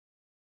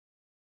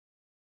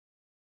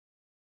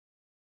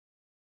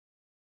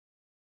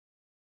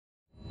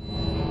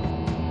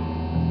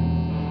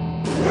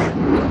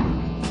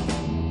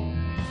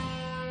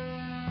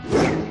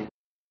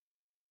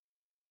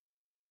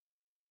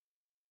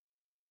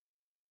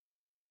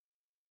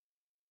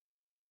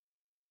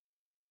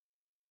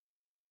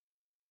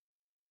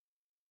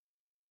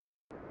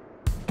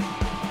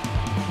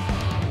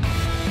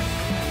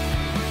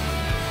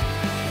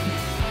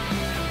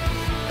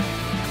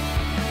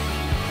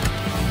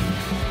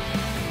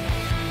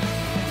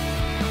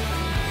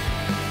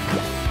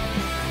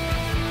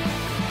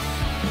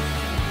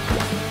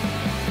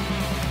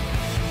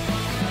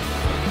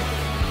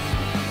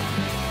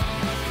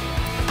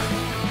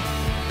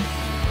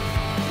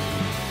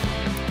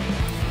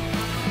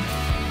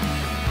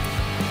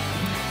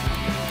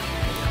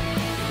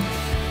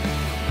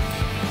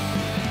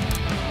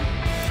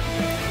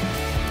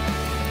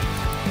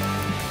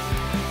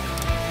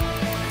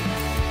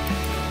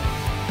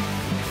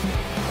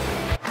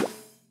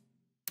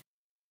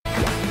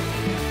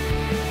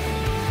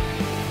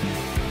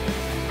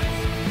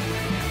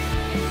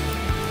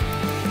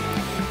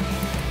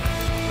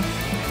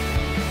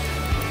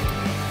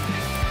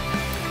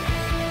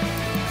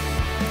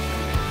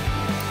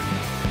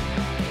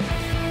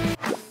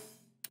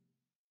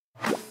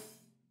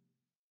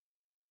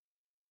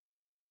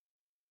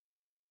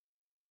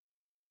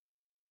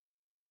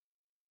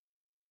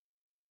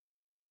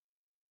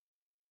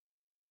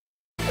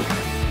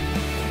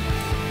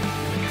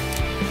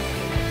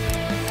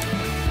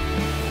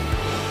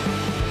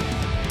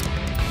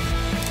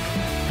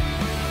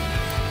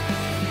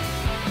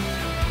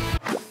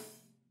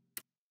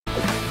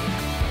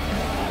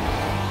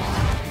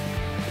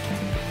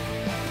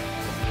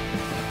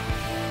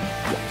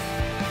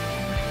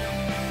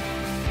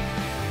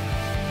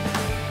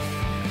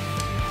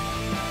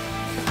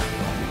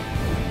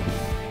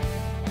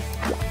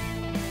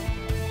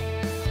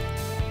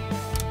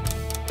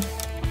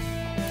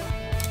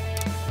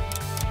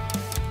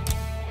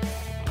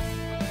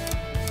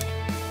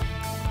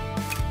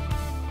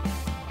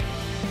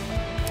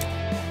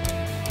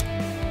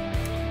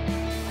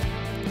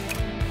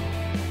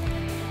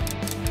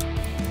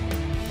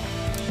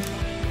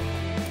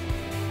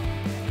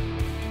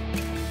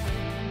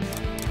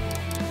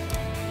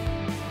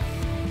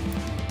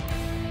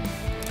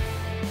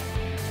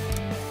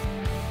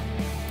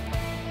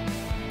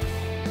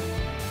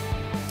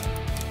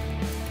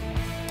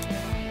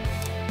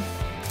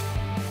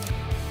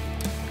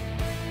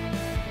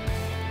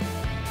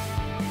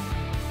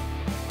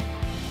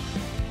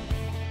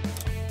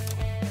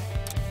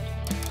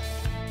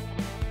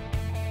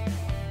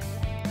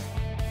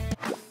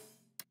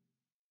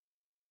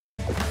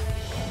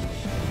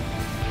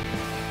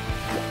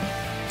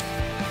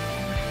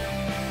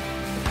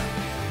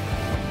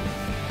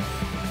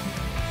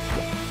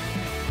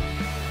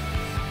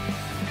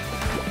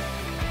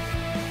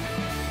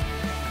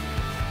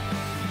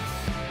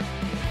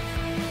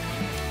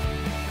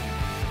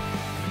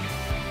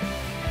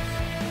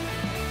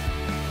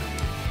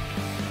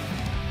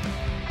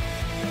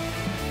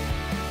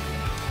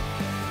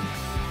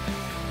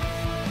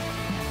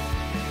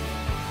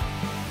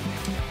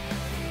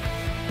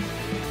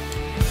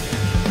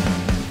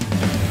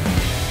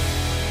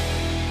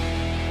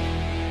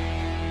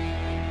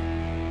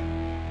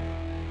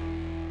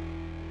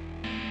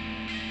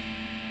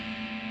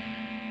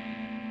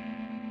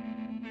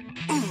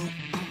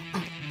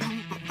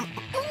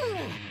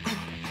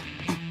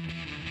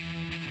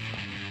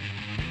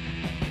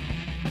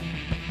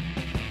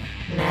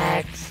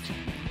Next.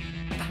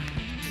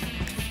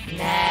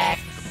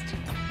 Next.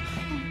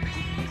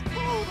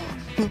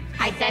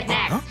 I said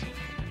next.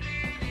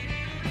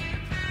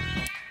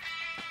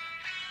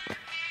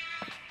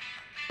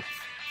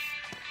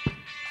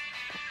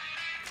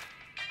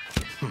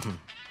 Huh?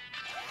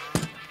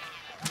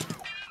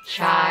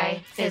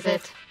 Chai, is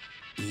it?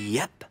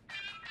 Yep.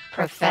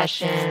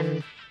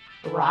 Profession,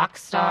 rock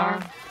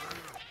star?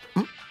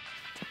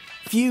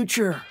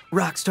 Future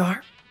rock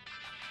star.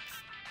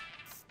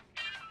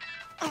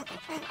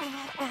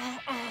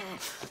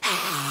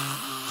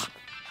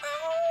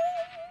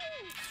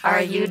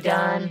 Are you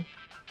done?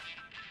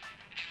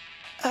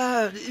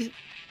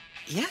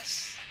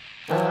 Yes.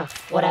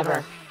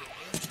 Whatever.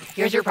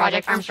 Here's your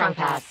Project Armstrong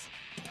pass.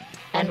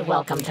 And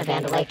welcome to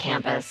Vandalay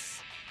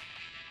campus.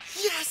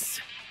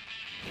 Yes!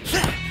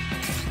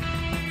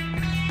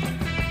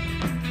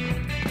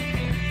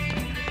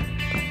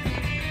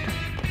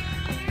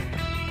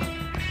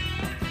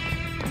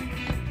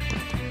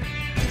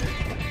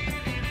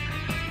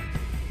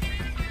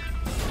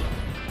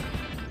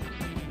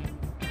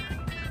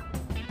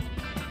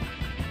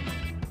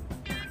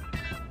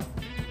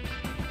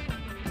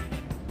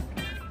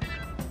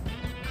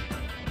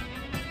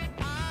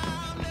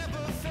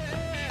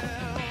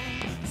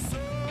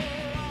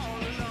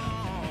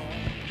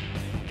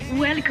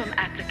 Welcome,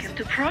 applicant,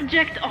 to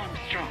Project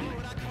Armstrong.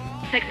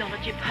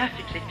 Technology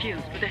perfectly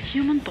fused with the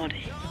human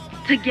body.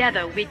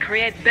 Together, we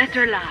create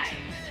better lives.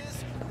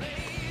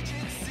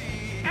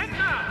 And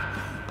now,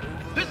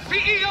 the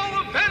CEO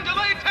of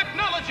Vandalay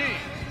Technologies,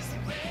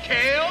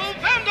 Kale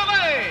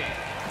Vandalay!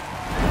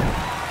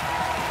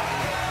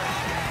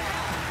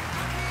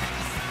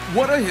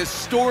 What a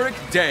historic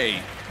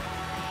day.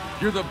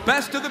 You're the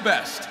best of the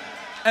best,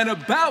 and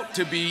about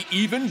to be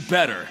even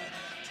better.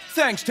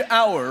 Thanks to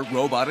our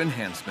robot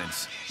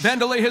enhancements,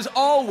 Vandalay has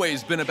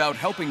always been about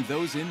helping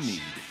those in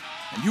need.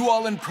 And you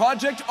all in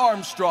Project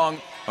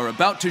Armstrong are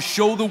about to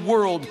show the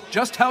world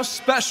just how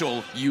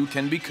special you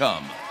can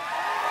become.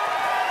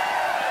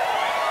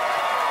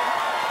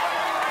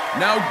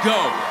 Now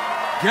go.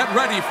 Get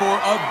ready for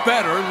a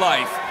better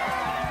life.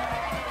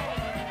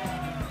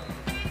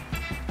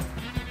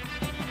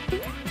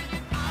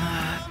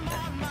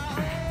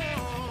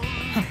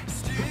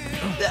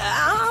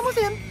 I'm with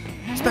him.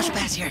 Special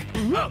pass here.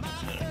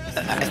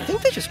 I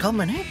think they just called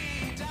my name.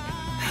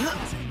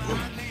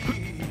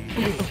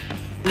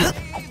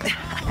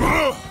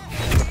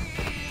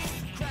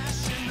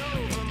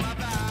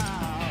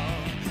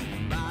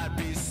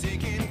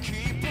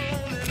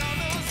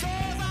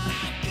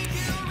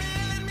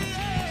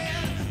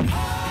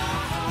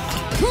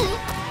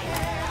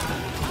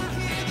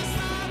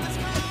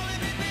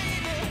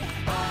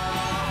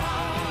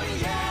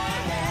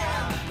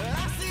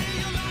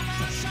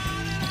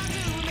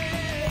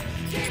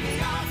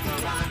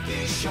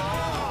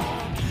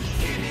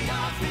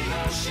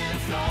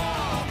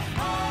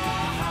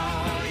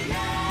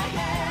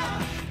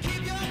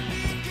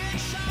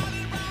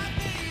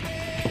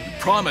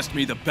 Promised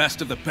me the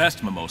best of the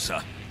best,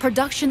 Mimosa.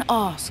 Production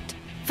asked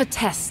for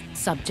test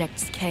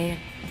subjects, Kale.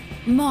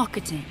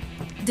 Marketing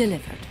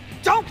delivered.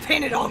 Don't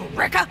pin it on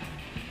Rekka!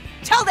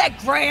 Tell that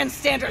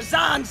grandstander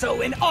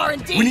Zonzo in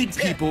R&D. We need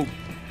people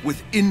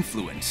with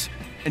influence,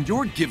 and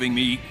you're giving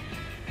me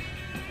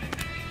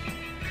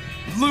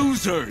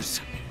losers.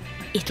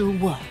 It'll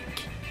work.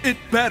 It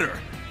better.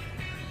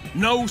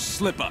 No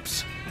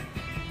slip-ups.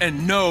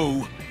 And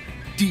no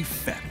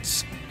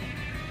defects.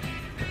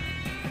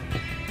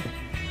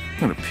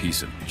 What a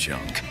piece of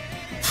junk.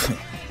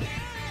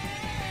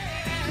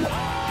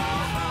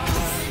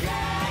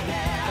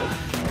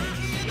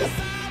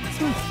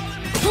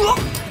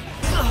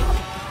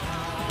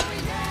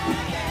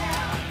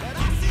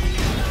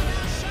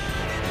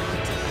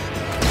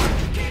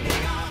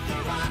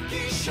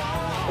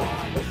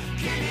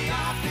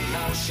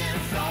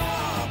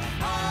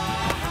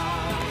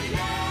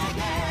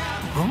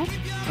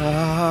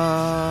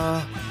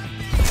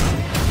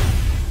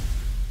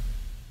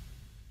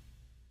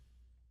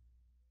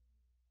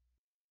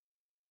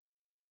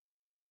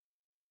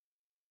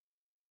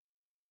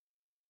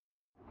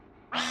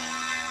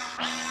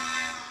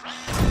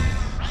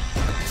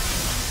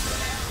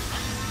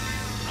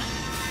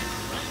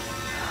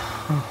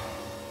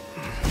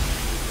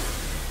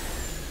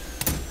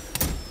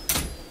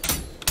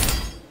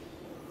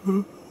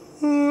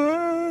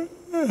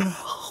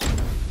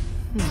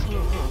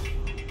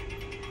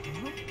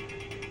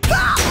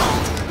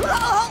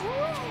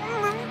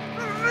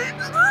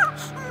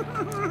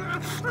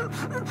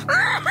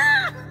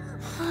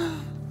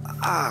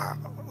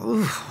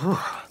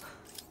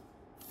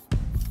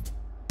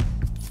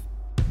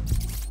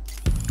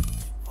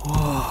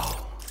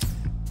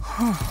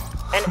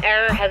 An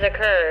error has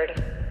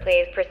occurred.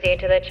 Please proceed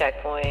to the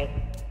checkpoint.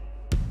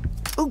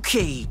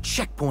 Okay,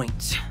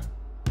 checkpoint.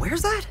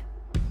 Where's that?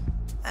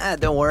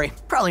 Don't worry.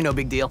 Probably no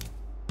big deal.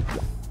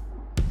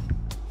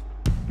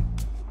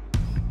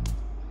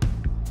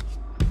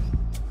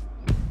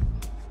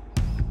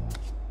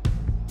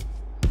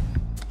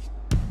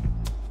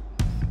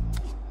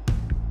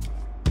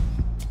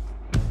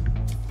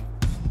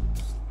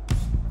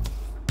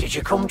 Did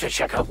you come to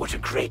check out what a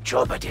great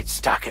job I did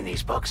stacking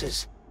these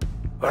boxes?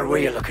 Or were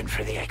you looking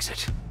for the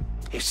exit?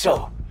 If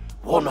so,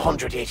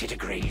 180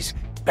 degrees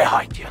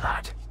behind you,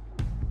 lad.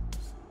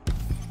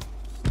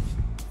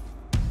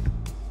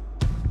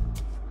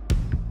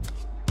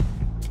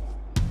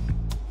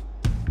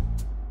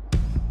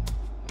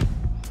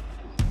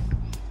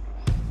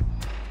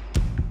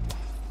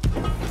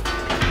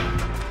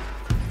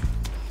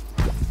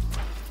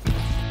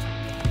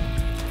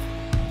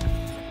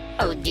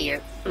 Oh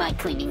dear, my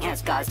cleaning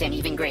has caused an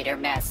even greater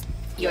mess.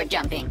 Your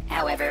jumping,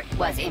 however,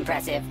 was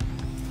impressive.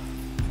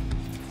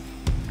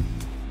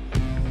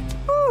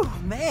 Whew,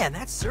 man,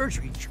 that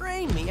surgery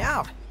drained me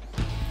out.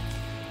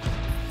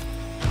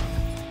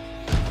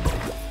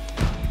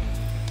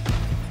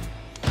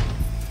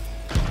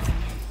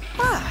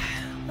 Ah,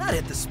 that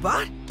hit the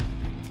spot.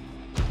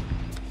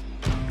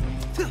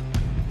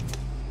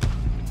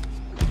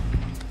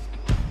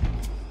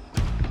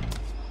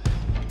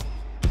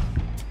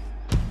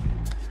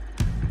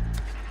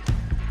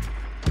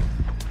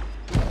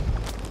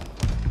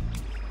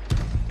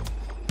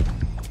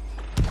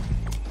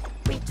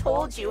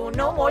 Told you,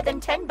 no more than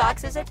 10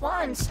 boxes at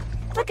once.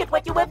 Look at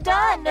what you have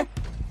done.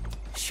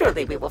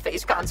 Surely we will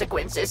face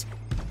consequences.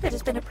 It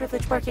has been a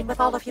privilege working with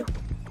all of you.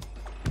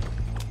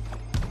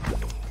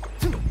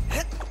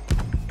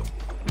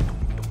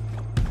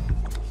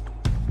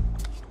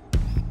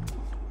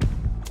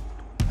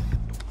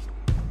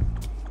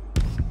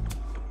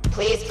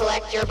 Please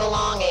collect your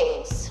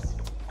belongings.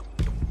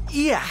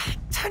 Yeah,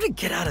 time to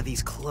get out of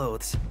these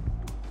clothes.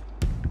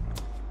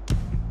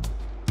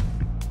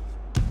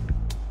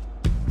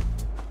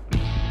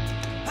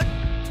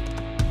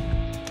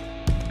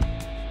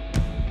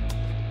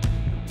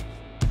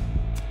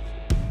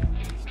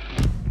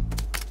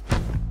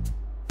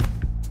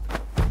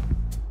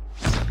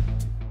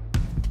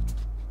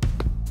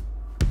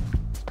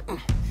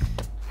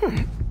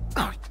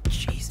 Oh,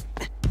 jeez.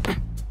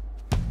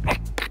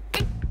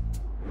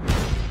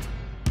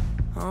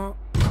 Wow.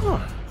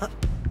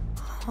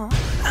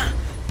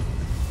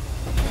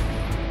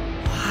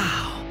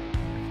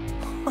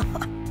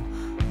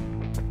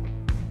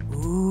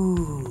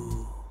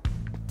 Ooh.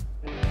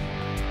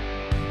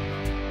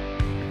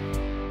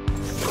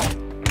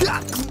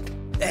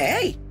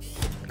 Hey!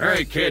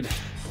 Alright, kid.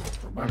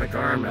 Robotic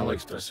arm,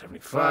 LX to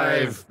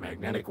 75,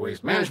 magnetic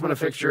waste management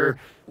fixture.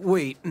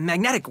 Wait,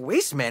 magnetic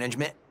waste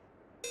management?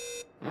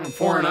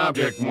 Foreign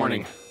object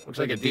warning. Looks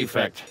like a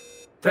defect.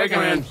 Take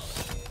him in.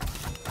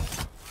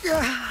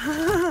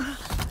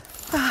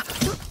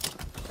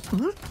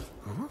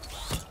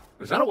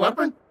 Is that a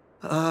weapon?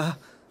 I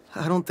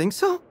don't think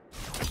so.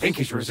 I think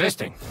he's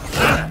resisting.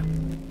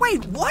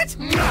 Wait, what?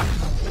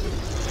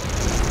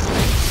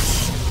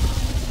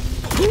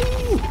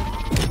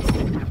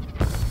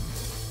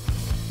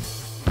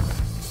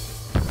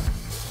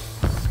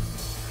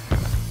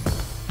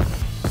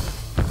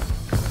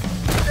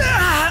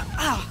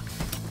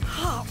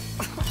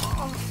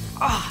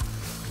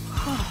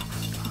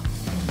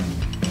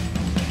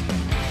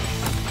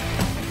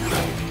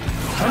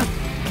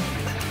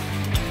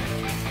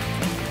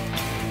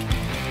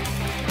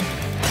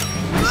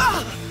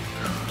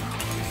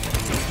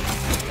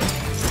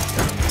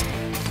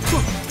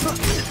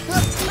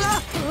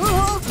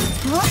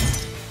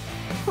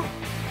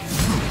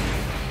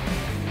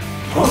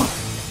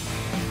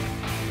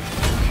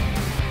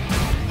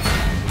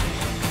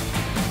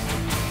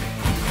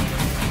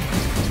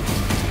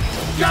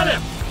 Got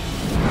him!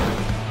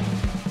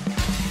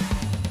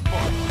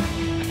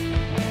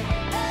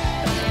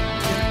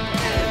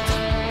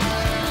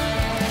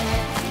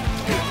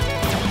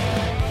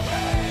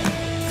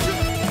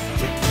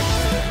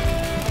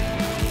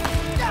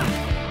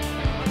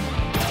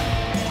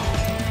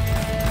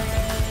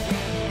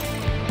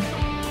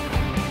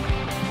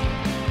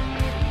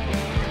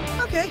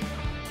 Okay,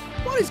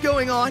 what is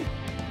going on?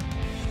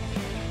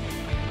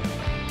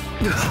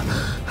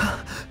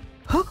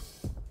 Huh?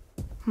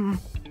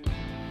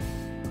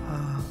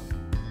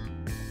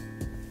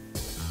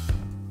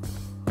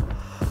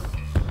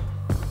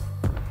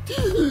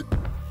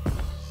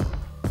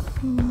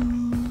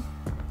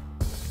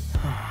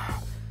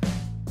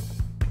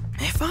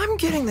 If I'm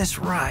getting this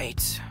right...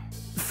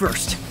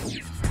 First,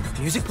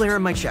 music player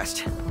in my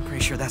chest. I'm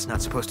pretty sure that's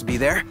not supposed to be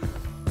there.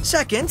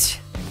 Second,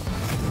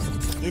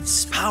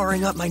 it's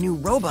powering up my new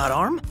robot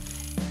arm.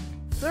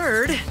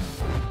 Third,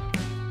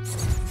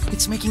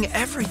 it's making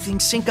everything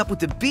sync up with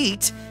the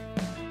beat.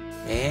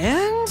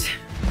 And...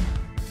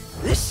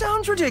 this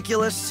sounds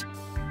ridiculous,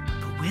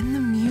 but when the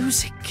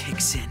music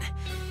kicks in,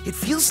 it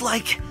feels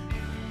like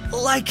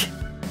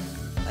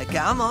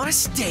I'm on a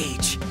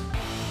stage.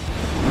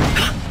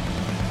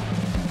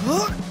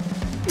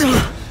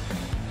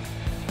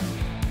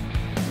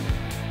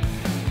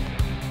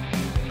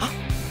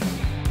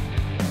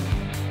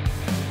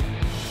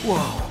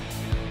 Whoa.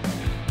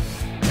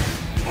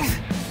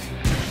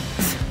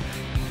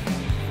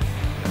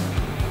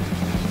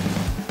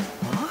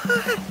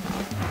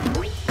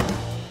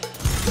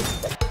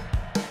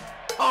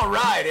 All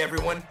right,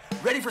 everyone.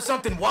 Ready for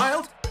something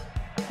wild?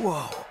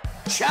 Whoa.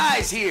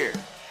 Chai's here.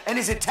 and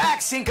his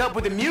attacks sync up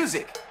with the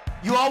music.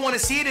 You all want to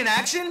see it in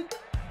action?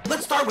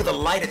 Let's start with a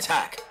light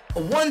attack.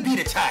 A one-beat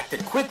attack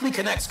that quickly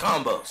connects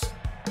combos.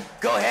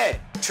 Go ahead,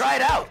 try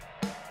it out.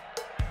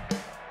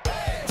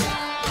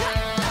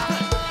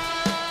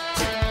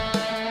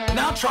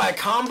 Now try a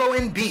combo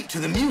and beat to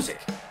the music.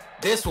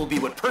 This will be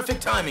what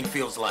perfect timing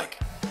feels like.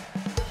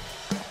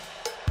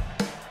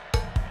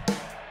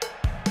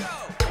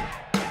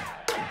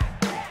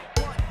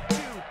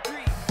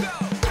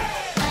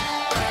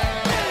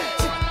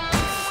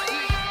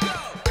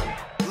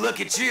 Look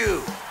at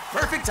you.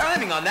 Perfect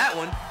timing on that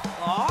one.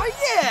 Aw,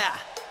 yeah!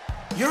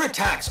 Your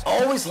attacks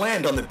always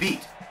land on the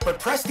beat, but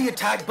press the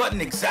attack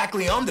button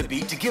exactly on the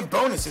beat to give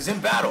bonuses in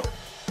battle.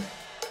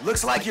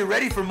 Looks like you're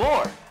ready for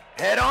more.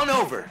 Head on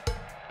over.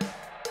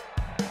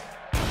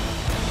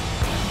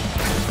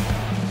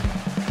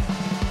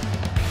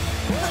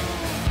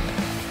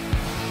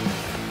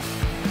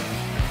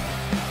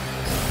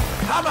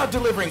 How about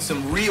delivering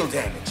some real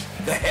damage?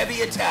 The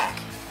heavy attack.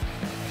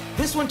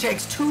 This one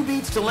takes 2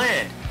 beats to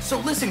land, so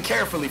listen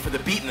carefully for the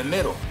beat in the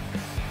middle.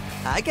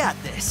 I got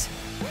this.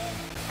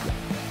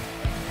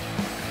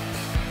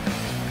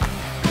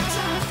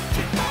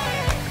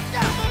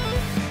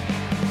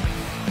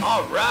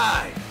 All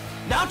right.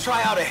 Now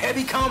try out a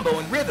heavy combo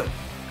and rhythm.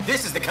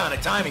 This is the kind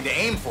of timing to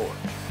aim for.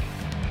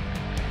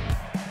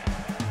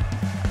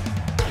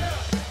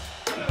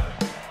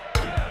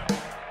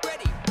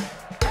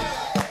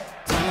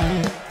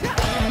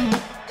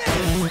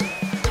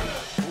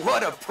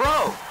 What a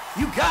pro!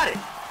 You got it!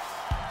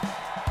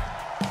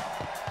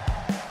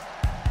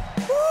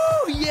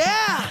 Woo,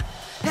 yeah!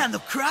 And the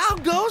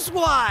crowd goes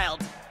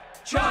wild!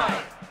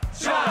 Chai!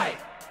 Chai!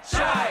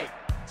 Chai!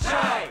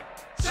 Chai!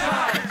 Chai!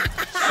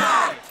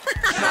 Chai!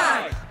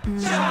 Chai!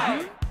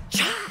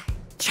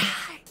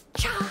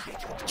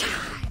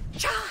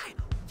 Chai!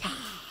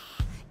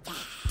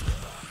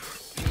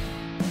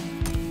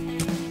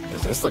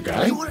 Is this the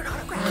guy? You want an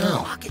autograph?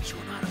 No. I'll get you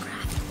an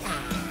autograph.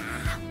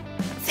 Yeah.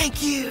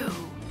 Thank you.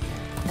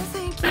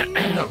 Thank you.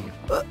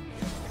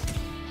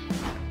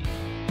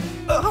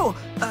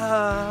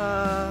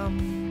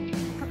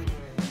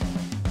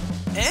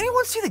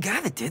 Anyone see the guy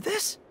that did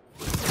this?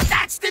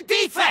 That's the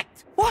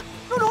defect! What?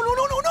 No,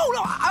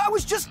 I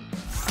was just...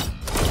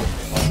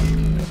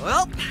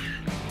 Well,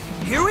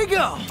 here we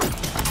go.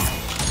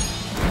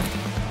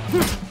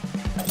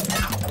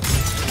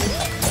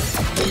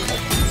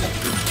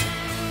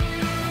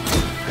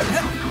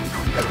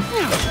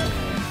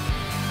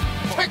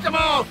 Take them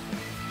out!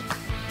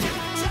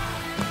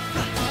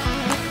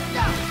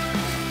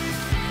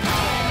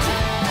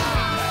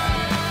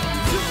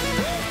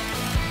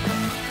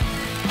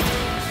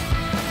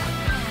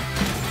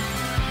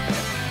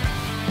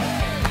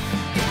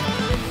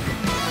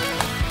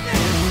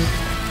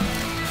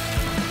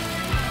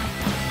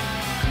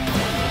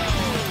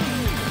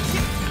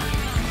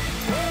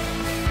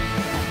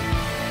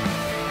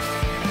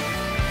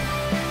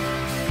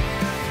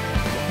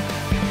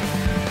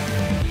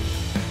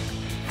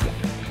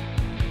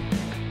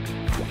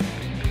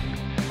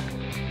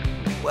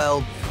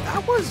 Well,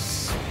 that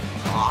was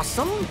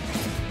awesome,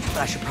 but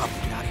I should probably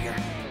get out of here.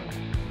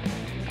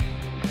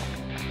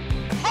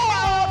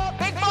 Hello!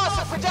 Big Boss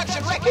of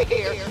Production Record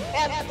here.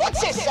 And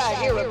what's this I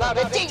hear about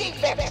a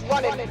defect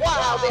running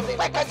wild in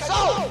Record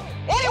Zone?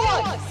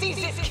 Anyone sees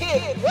this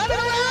kid running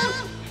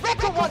around?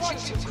 Record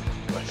wants you to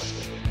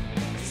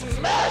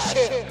smash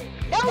him.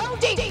 No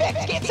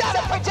defect gets out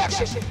of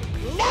production.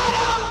 Not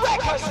on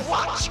Record's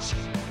watch.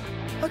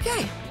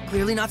 Okay,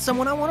 clearly not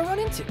someone I want to run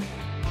into.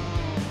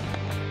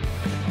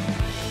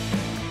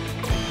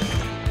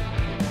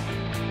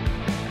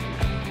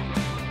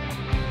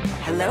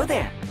 Hello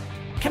there.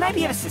 Can I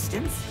be of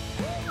assistance?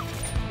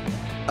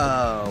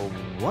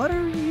 What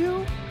are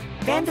you?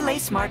 Vandalay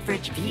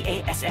Smartfridge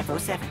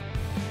VASF07,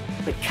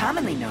 but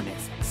commonly known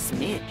as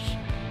Smidge.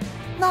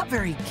 Not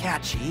very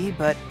catchy,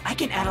 but... I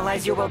can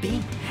analyze your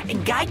well-being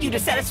and guide you to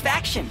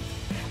satisfaction.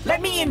 Let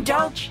me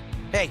indulge.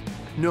 Hey,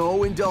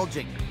 no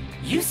indulging.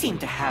 You seem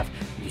to have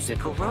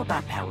musical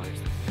robot powers.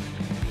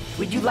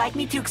 Would you like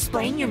me to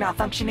explain your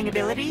malfunctioning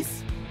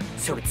abilities?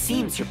 So it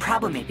seems your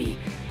problem may be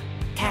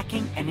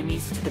attacking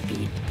enemies to the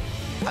beat.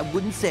 I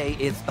wouldn't say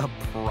it's a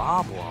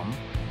problem.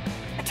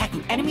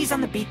 Attacking enemies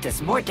on the beat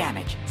does more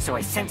damage, so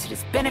I sense it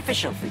is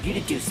beneficial for you to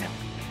do so.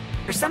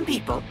 For some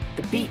people,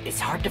 the beat is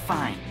hard to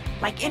find,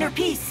 like inner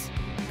peace.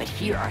 But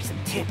here are some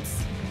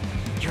tips.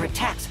 Your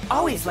attacks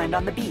always land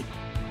on the beat.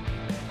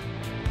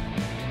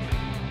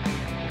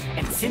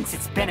 And since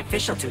it's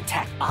beneficial to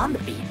attack on the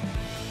beat,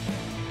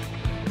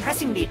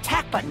 pressing the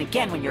attack button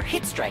again when your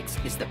hit strikes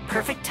is the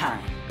perfect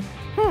time.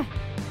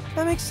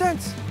 That makes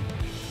sense.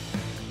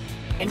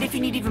 And if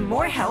you need even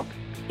more help,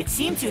 it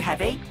seems you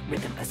have a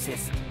rhythm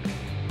assist.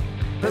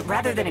 But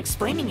rather than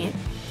explaining it,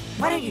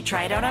 why don't you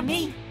try it out on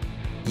me?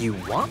 You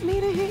want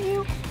me to hit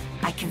you?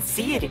 I can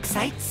see it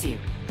excites you.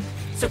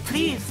 So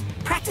please,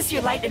 practice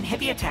your light and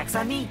heavy attacks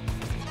on me.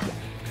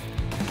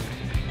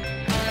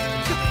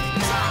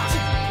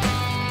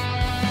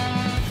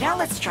 Now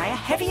let's try a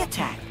heavy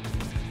attack.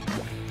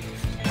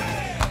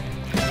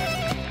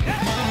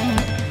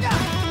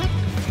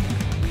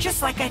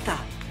 Just like I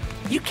thought.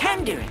 You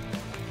can do it.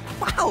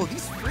 Wow,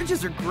 these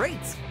fridges are great.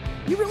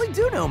 You really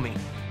do know me.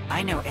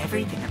 I know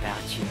everything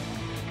about you.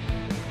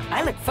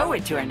 I look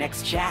forward to our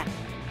next chat.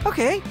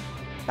 Okay,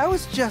 that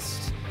was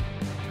just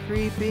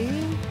creepy.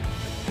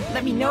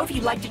 Let me know if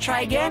you'd like to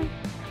try again.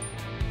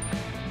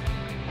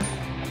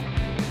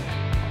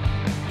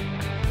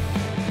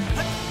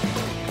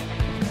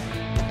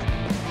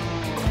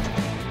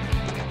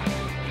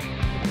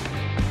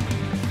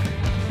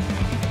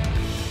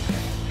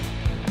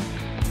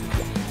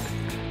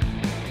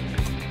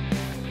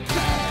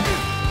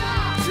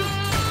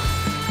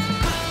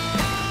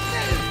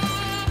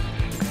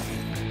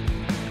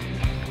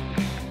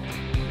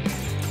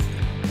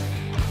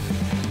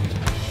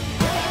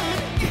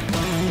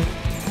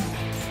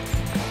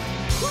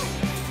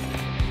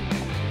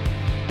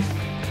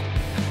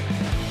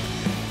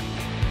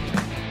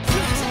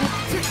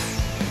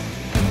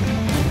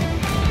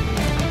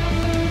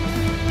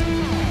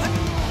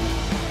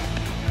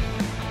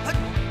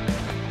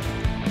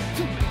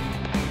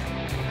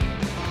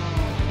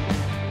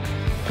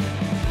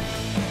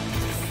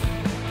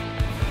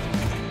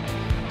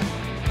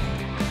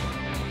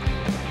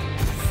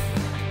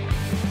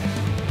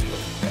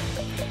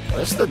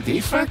 This the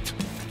defect?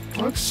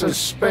 Looks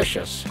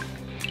suspicious.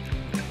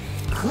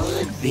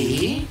 Could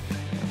be.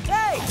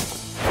 Hey!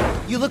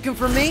 You looking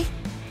for me?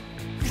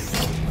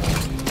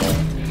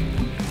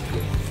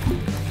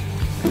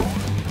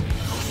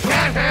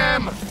 Get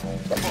him!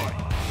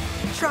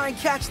 Try and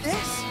catch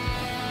this?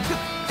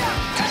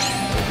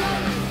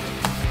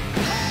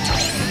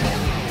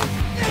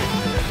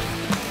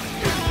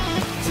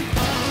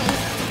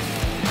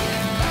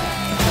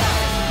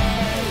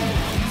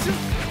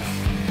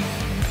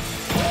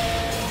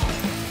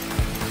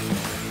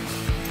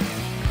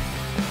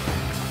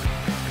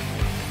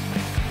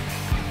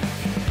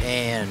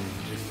 And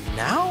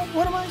now,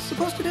 what am I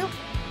supposed to do?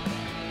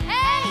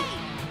 Hey!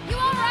 You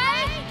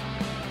alright?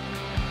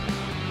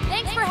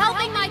 Thanks for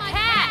helping my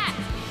cat!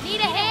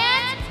 Need a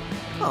hand?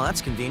 Oh, that's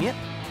convenient.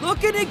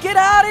 Looking to get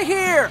out of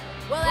here!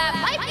 Well, that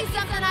might be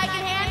something I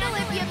can handle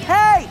if you...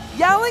 Hey!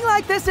 Yelling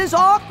like this is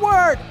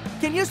awkward!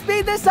 Can you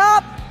speed this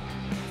up?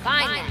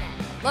 Fine then.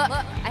 Look,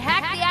 I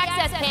hacked the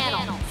access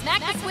panel.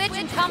 Smack the switch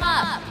and come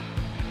up.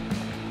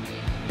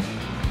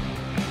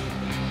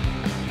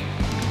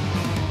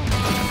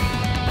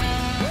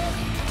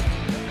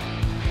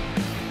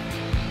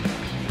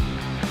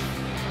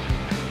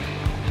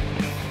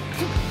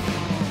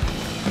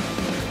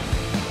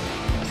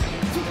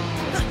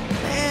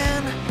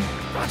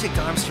 Project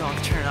Armstrong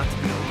turned out to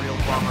be a real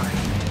bummer.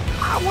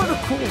 I want a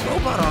cool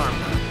robot arm,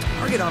 not a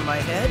target on my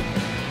head.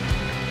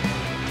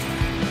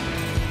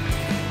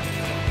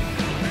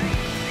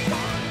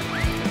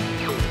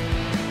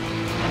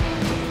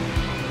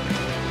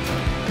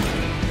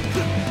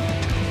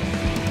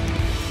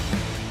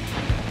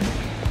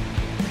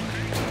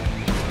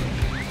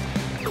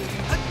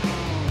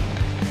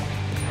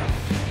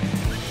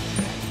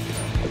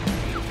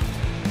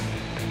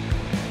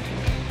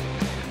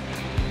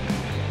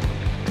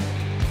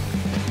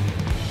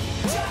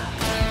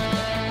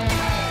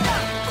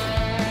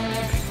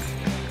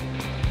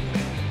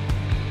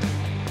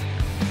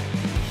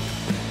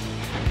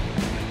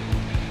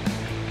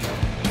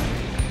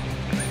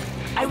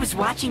 I was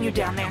watching you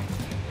down there.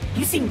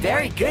 You seem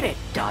very good at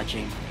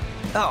dodging.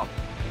 Oh,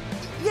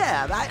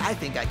 yeah, I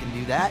think I can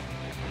do that.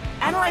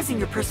 Analyzing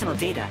your personal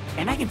data,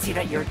 and I can see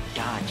that your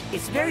dodge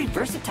is very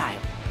versatile.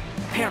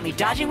 Apparently,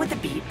 dodging with a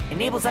beat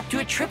enables up to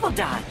a triple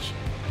dodge,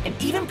 and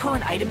even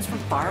pulling items from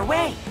far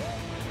away.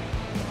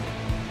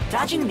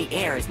 Dodging in the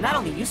air is not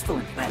only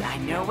useful, but I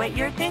know what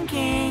you're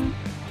thinking.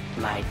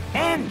 Light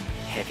and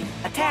heavy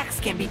attacks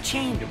can be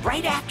chained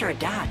right after a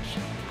dodge.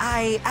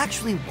 I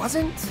actually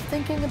wasn't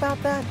thinking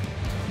about that.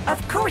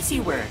 Of course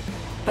you were,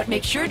 but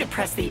make sure to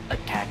press the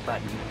attack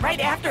button right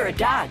after a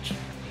dodge.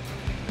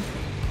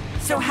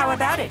 So how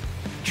about it?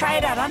 Try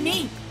it out on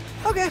me.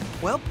 Okay,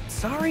 well,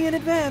 sorry in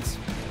advance.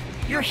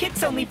 Your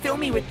hits only fill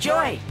me with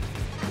joy.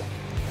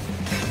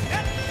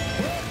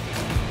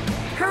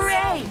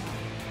 Hooray!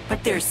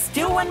 But there's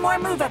still one more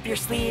move up your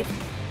sleeve.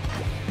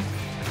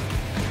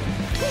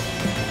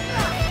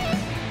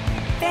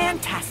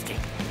 Fantastic.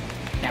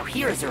 Now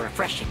here is a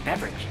refreshing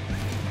beverage.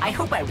 I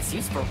hope I was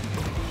useful.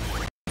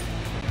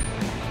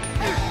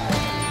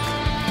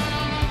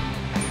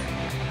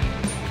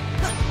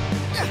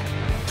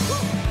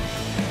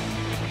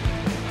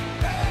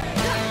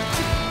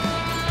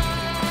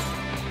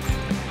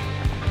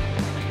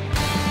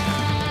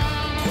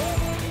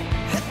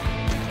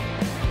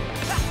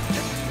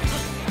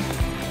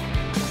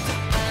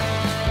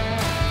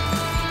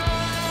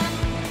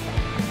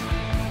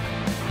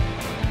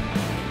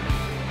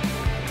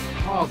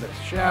 All this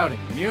shouting,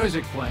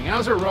 music playing.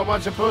 How's a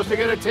robot supposed to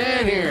get a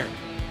tan here?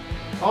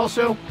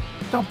 Also,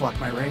 don't block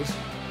my rays.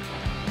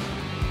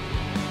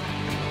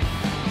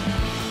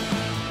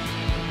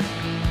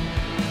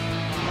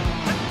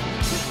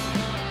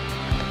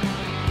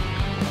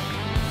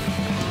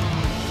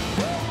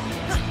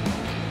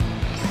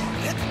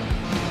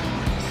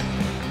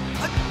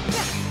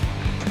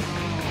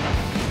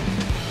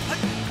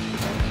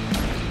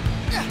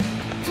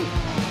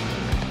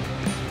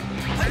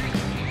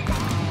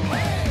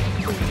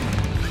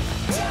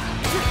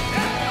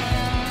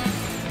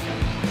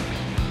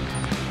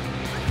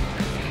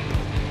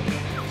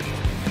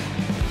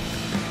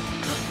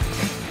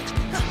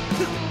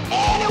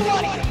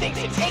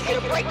 taking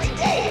a break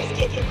today is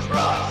getting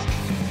crushed.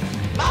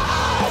 My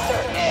eyes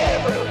are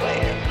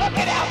everywhere,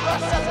 looking out for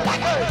some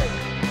slackers.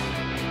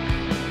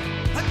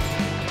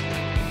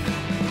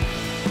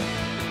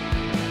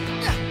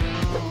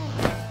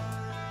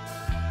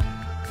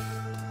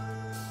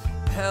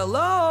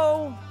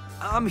 Hello?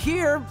 I'm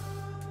here.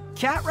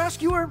 Cat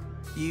rescuer?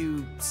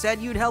 You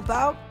said you'd help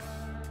out?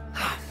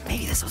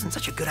 Maybe this wasn't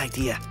such a good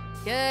idea.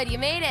 Good, you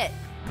made it.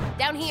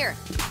 Down here.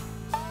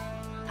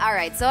 All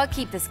right, so I'll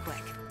keep this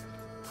quick.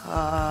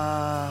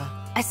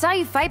 I saw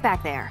you fight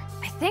back there.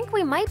 I think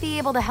we might be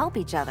able to help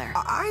each other.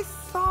 I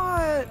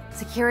thought...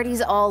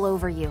 Security's all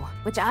over you,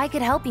 which I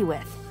could help you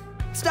with.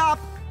 Stop!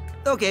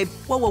 Okay,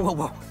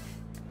 whoa.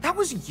 That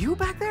was you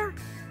back there?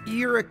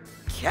 You're a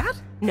cat?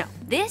 No,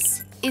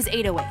 this is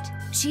 808.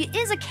 She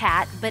is a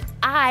cat, but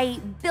I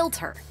built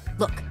her.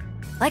 Look,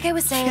 like I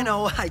was saying... You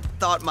know, I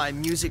thought my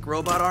music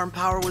robot arm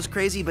power was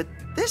crazy, but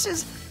this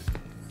is...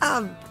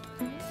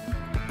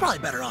 probably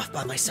better off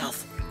by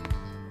myself.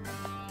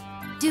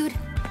 Dude,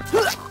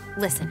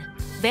 listen.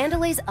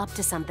 Vandelay's up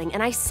to something,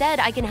 and I said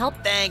I can help...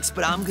 Thanks,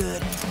 but I'm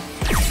good.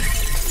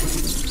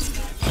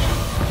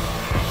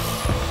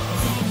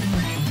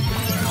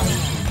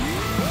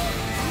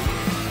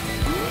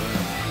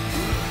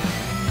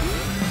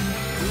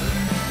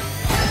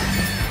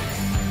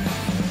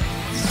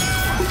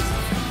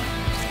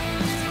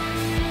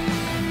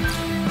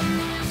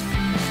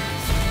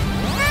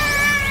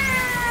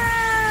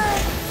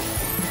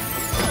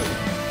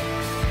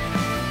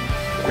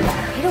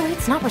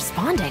 It's not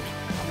responding.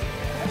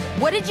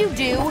 What did you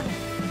do?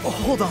 Oh,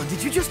 hold on,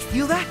 did you just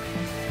feel that?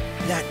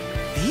 That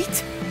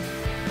beat?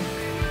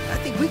 I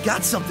think we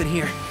got something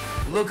here.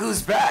 Look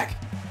who's back.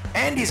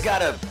 Andy's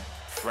got a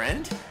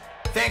friend?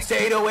 Thanks to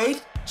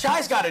 808,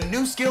 Chai's got a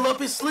new skill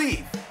up his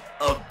sleeve.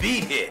 A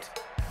beat hit.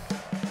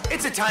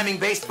 It's a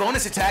timing-based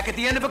bonus attack at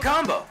the end of a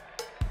combo.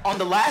 On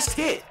the last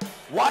hit,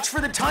 watch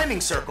for the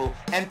timing circle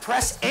and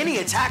press any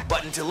attack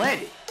button to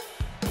land it.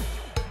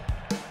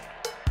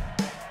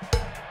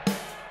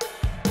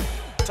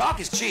 Talk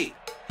is cheap.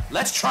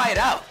 Let's try it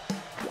out.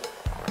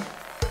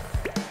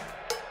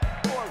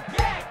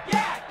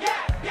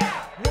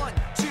 One,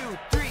 two,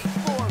 three,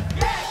 four.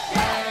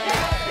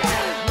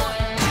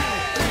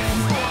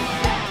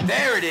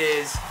 There it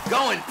is,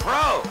 going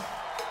pro.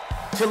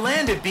 To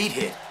land a beat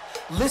hit,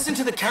 listen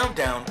to the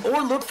countdown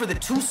or look for the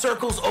two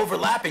circles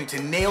overlapping to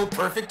nail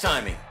perfect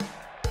timing.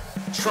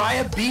 Try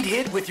a beat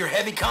hit with your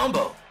heavy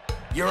combo.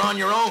 You're on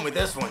your own with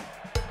this one.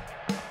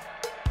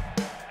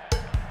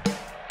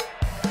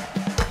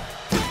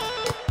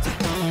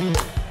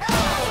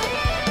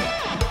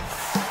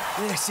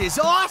 This is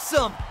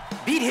awesome!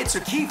 Beat hits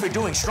are key for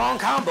doing strong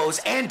combos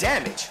and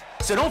damage,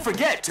 so don't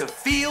forget to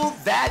feel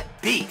that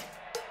beat.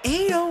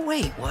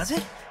 808, was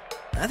it?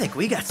 I think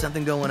we got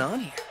something going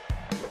on here.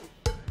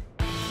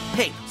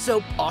 Hey,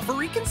 so offer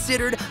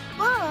reconsidered,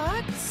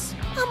 but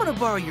I'm gonna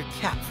borrow your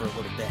cat for a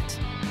little bit.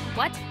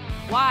 What?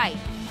 Why?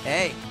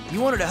 Hey,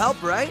 you wanted to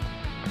help, right?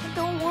 And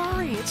don't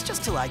worry, it's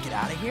just till I get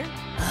out of here.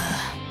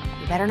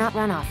 You better not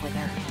run off with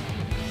her.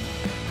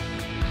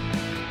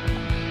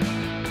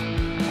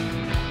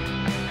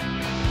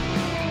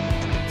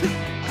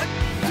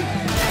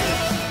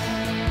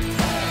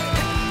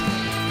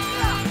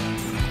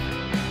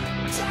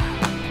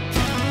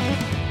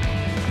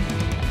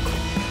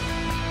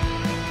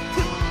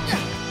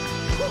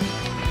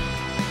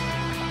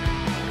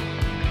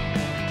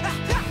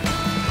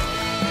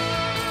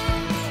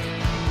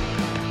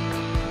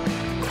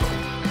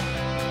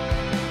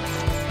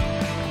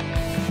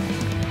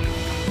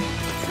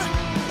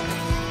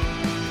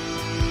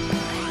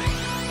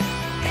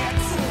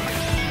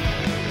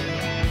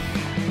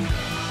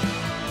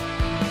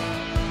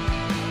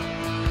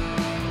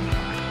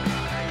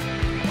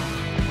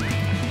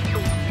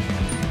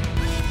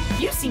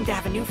 Seem to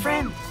have a new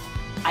friend.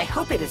 I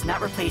hope it has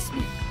not replaced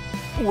me.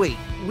 Wait,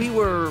 we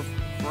were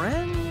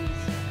friends?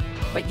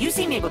 But you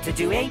seem able to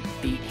do a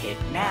beat hit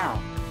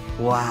now.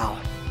 Wow,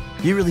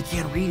 you really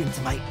can read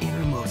into my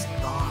innermost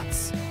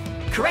thoughts.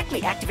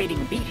 Correctly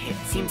activating a beat hit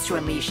seems to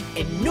unleash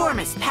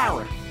enormous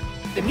power.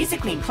 The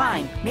musically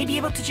inclined may be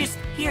able to just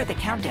hear the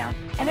countdown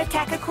and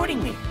attack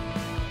accordingly.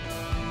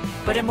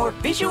 But a more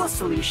visual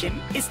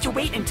solution is to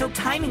wait until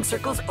timing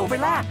circles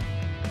overlap.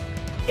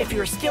 If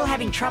you're still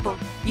having trouble,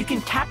 you can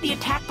tap the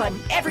attack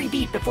button every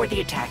beat before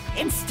the attack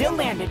and still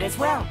land it as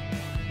well.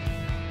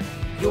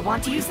 You'll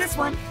want to use this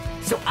one,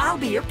 so I'll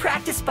be your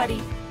practice buddy.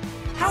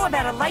 How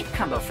about a light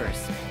combo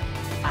first?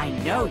 I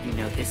know you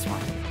know this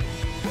one.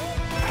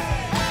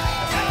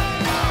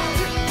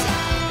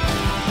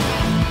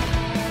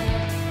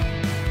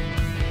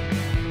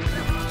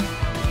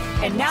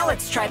 And now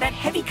let's try that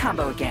heavy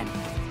combo again.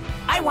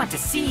 I want to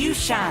see you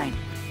shine.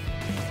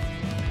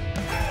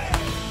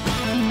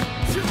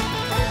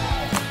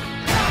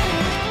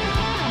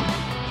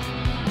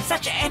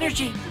 Such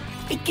energy.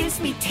 It gives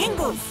me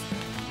tingles.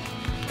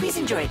 Please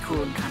enjoy a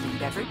cool and calming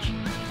beverage.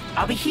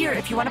 I'll be here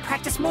if you want to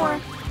practice more.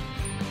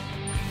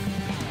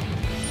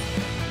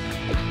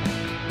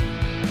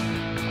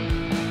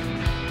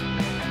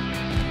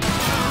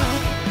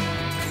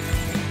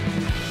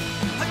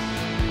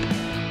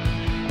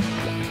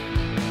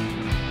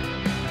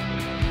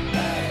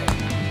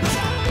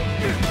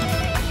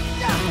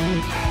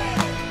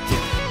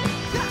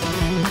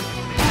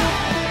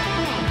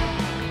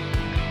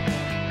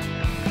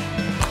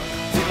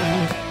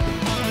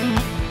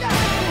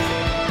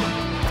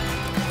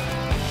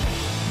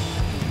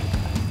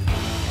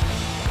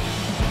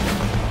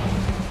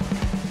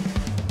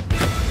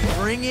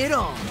 bring it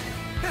on.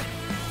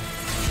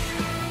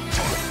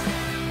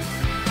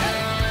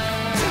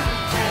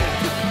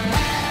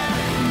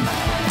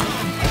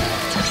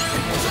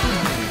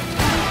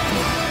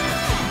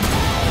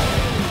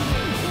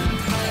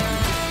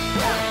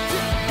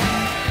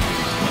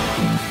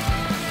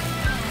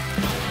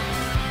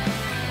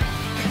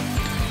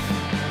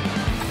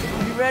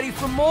 You ready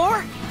for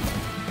more?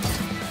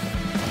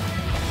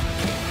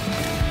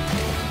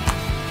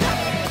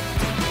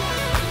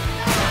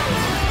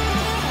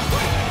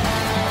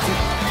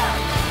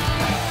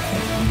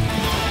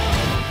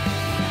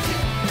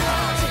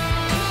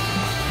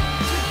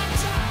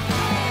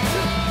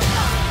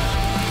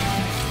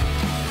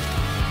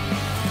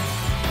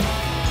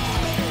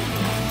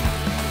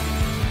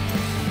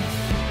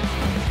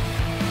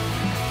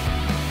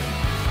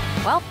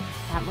 Well,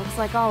 that looks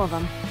like all of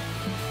them.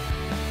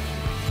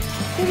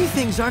 Maybe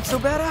things aren't so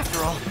bad after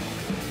all.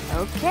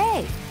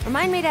 Okay.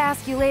 Remind me to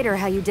ask you later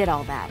how you did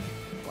all that.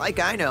 Like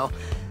I know.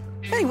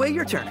 Anyway,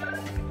 your turn.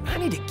 I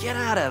need to get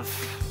out of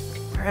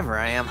wherever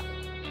I am.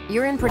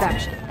 You're in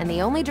production, and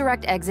the only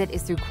direct exit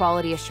is through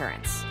quality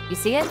assurance. You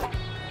see it?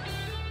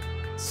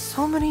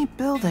 So many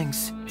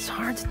buildings. It's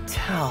hard to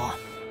tell.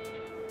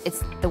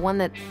 It's the one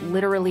that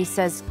literally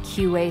says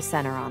QA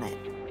Center on it.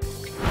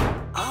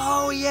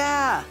 Oh,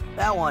 yeah.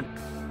 That one.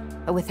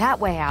 But with that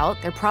way out,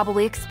 they're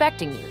probably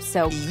expecting you,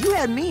 so... You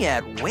had me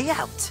at way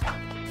out.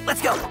 Let's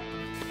go.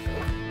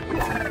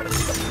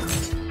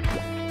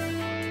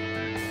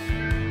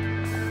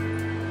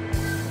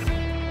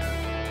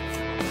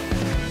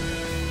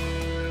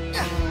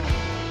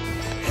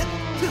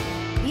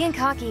 Being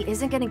cocky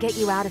isn't gonna get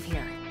you out of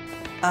here.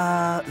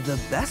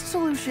 The best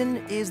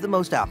solution is the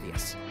most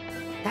obvious.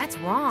 That's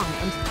wrong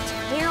and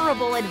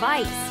terrible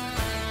advice.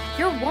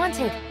 You're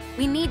wanted.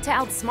 We need to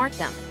outsmart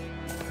them.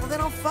 Well, then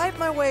I'll fight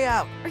my way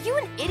out. Are you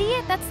an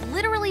idiot? That's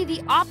literally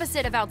the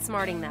opposite of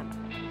outsmarting them.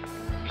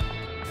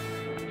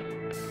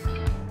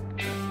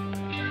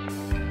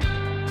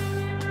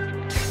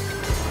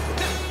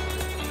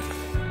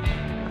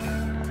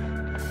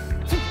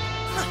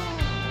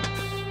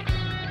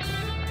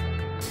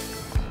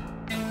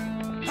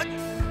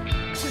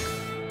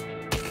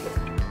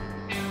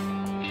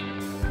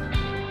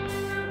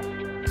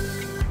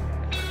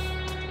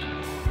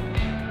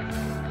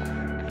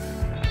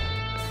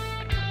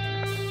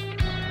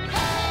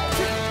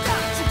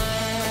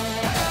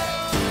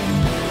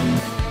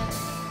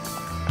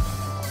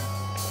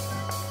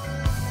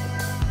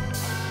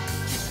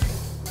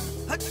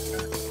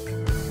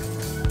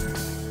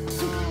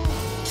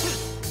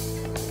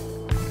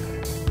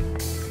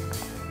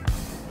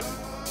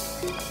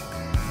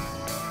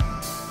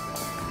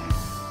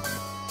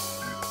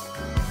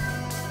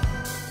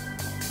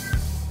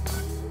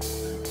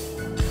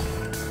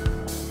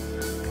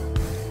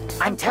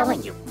 I'm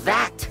telling you,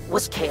 that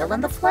was Kale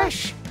in the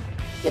flesh.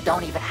 You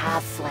don't even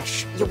have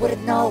flesh. You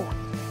wouldn't know.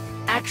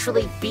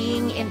 Actually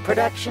being in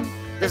production,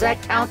 does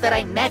that count that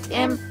I met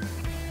him?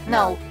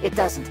 No, it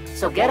doesn't.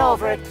 So get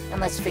over it and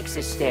let's fix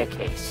this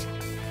staircase.